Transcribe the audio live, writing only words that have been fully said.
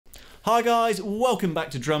Hi guys, welcome back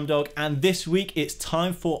to DRUM.DOG, and this week it's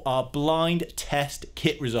time for our blind test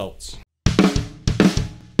kit results.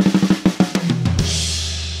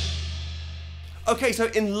 Okay, so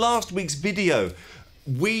in last week's video,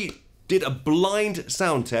 we did a blind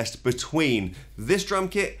sound test between this drum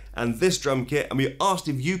kit and this drum kit, and we asked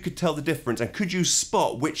if you could tell the difference and could you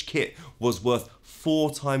spot which kit was worth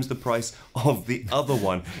 4 times the price of the other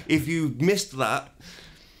one. If you missed that,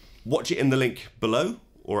 watch it in the link below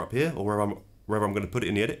or up here or wherever I'm going to put it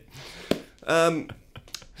in the edit.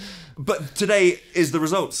 But today is the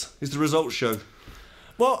results. It's the results show.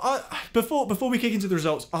 Well, before we kick into the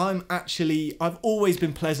results, I've always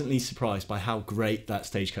been pleasantly surprised by how great that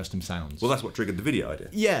Stage Custom sounds. Well, that's what triggered the video idea.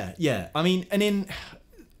 Yeah. I mean,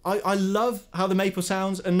 I love how the Maple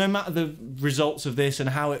sounds, and no matter the results of this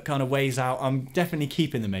and how it kind of weighs out, I'm definitely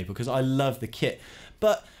keeping the Maple because I love the kit.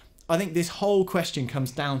 But I think this whole question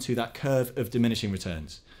comes down to that curve of diminishing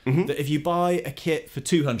returns. That if you buy a kit for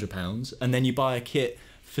 £200 and then you buy a kit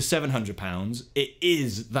for £700, it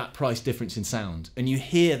is that price difference in sound. And you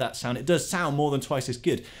hear that sound, it does sound more than twice as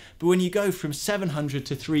good. But when you go from 700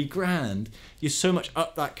 to 3 grand, you're so much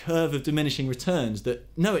up that curve of diminishing returns that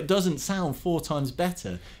no, it doesn't sound 4 times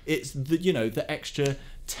better. It's the, the extra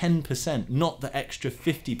 10%, not the extra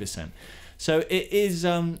 50%. So it is,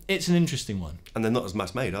 it's an interesting one. And they're not as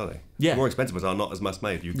mass made, are they? Yeah. The more expensive ones are not as mass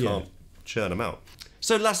made. You can't churn them out.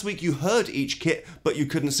 So last week you heard each kit, but you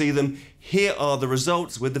couldn't see them. Here are the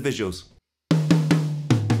results with the visuals.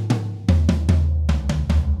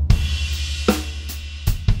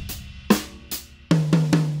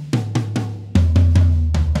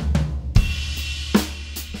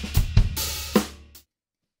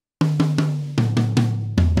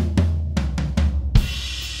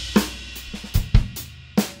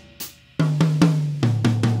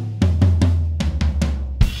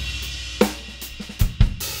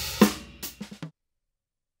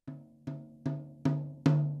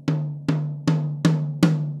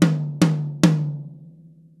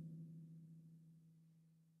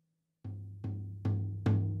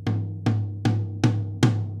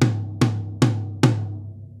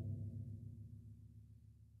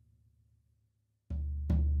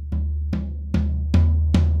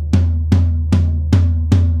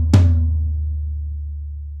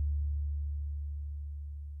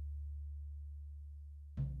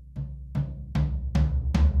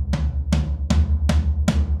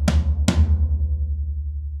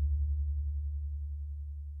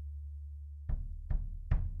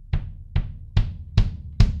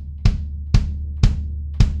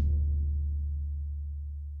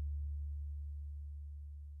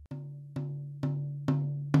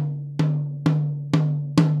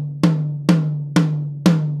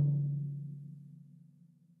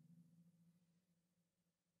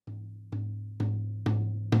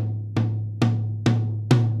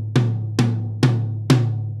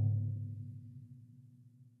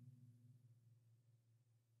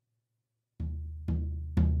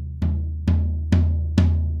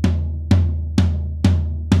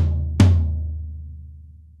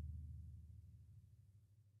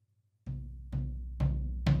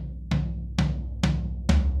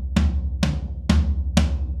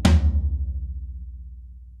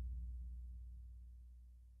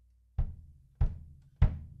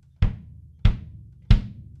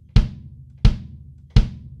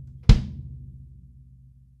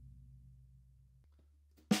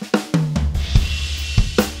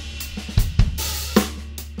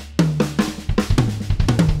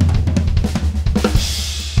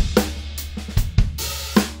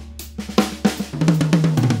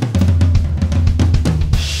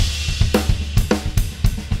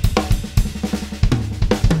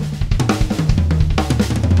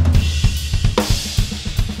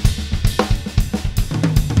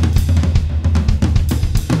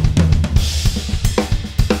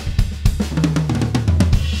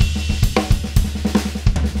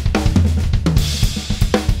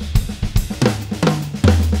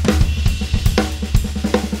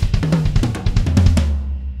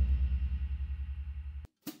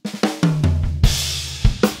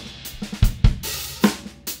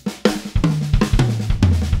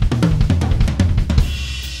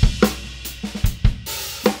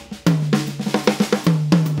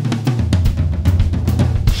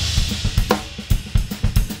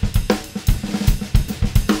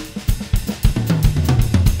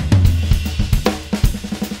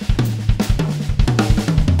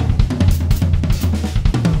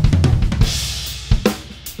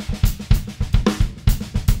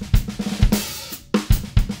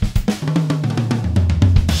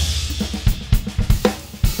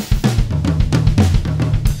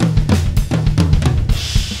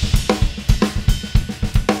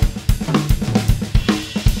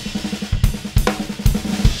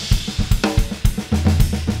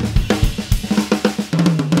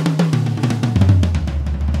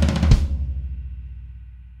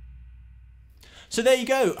 So there you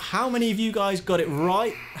go. How many of you guys got it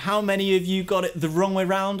right? How many of you got it the wrong way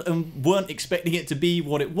round and weren't expecting it to be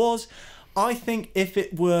what it was? I think if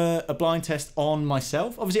it were a blind test on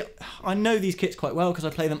myself, obviously I know these kits quite well because I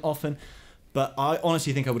play them often, but I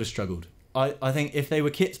honestly think I would have struggled. I think if they were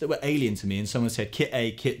kits that were alien to me and someone said kit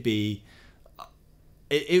A, kit B,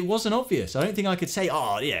 it wasn't obvious. I don't think I could say,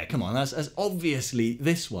 oh yeah, come on, that's obviously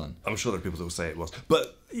this one. I'm sure there are people that will say it was,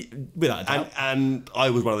 but without a doubt. And I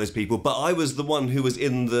was one of those people, but I was the one who was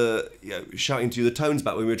in the shouting to you the tones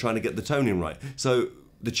back when we were trying to get the toning right. So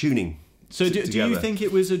the tuning. So do you think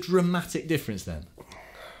it was a dramatic difference then?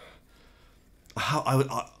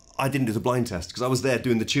 I didn't do the blind test because I was there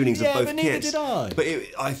doing the tunings of both but kits. neither did I. But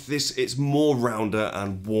it's more rounder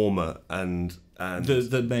and warmer and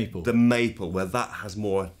the maple. The maple, where that has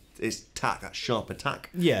more, it's tack, that sharp attack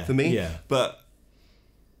for me. Yeah. But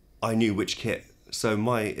I knew which kit. So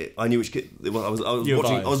I knew which kit. Well, I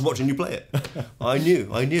was watching you play it. I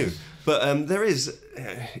knew. But there is,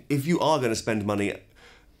 if you are going to spend money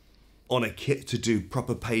on a kit to do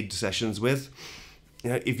proper paid sessions with,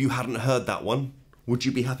 if you hadn't heard that one, would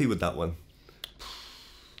you be happy with that one?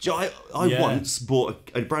 I once bought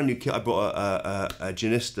a brand new kit. I bought a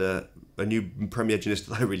Janista, a new Premier Janista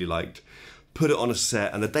that I really liked. Put it on a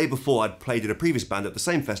set, and the day before I'd played in a previous band at the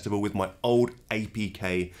same festival with my old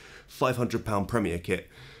APK £500 Premier kit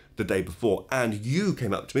the day before. And you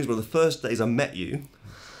came up to me, it was one of the first days I met you,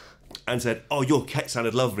 and said, "Oh, your kit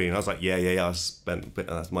sounded lovely." And I was like, yeah, I spent,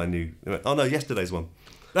 that's my new, oh no, yesterday's one.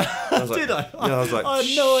 I like, Did I? Yeah, I was like, I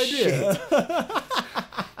had no idea.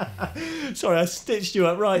 Sorry, I stitched you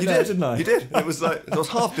up right there, didn't I? You did. It was like, I was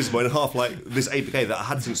half disappointed and half like this APK that I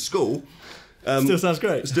had since school. Still sounds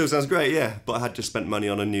great. Still sounds great, yeah. But I had just spent money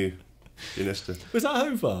on a new Janista. Was that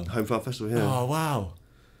Home Farm? Home Farm Festival, yeah. Oh, wow.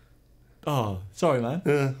 Oh, sorry, man.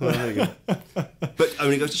 Yeah, well, there you go. But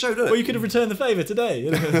only goes to show, doesn't it? Well, you could have returned the favour today.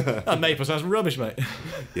 That maple sounds rubbish, mate.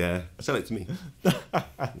 Yeah, sell it to me.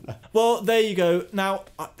 Well, there you go. Now,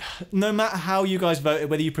 no matter how you guys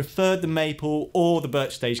voted, whether you preferred the maple or the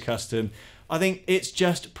Birch Stage Custom, I think it's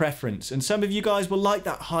just preference. And some of you guys will like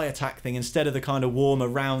that high attack thing instead of the kind of warmer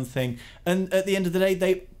round thing. And at the end of the day,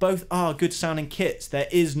 they both are good sounding kits. There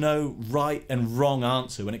is no right and wrong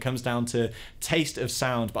answer when it comes down to taste of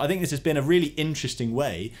sound. But I think this has been a really interesting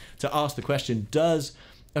way to ask the question, does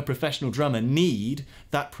a professional drummer need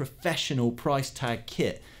that professional price tag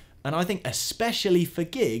kit? And I think especially for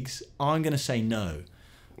gigs, I'm going to say no.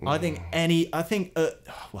 I think any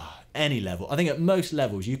level, I think at most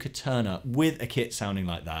levels you could turn up with a kit sounding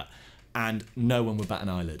like that and no one would bat an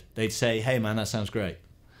eyelid. They'd say, hey man, that sounds great.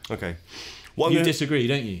 Okay. You disagree,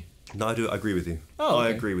 don't you? No, I do. I agree with you. Oh, okay. I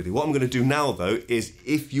agree with you. What I'm going to do now, though, is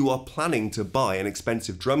if you are planning to buy an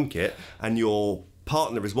expensive drum kit and your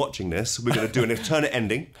partner is watching this, we're going to do an alternate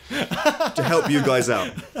ending to help you guys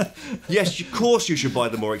out. Yes, of course you should buy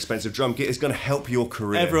the more expensive drum kit. It's going to help your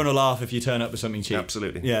career. Everyone will laugh if you turn up with something cheap.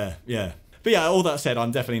 Absolutely. Yeah, yeah. But yeah, all that said,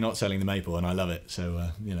 I'm definitely not selling the maple and I love it.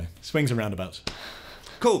 So, swings and roundabouts.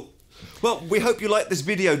 Cool. Well, we hope you liked this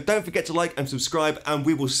video. Don't forget to like and subscribe and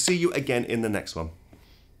we will see you again in the next one.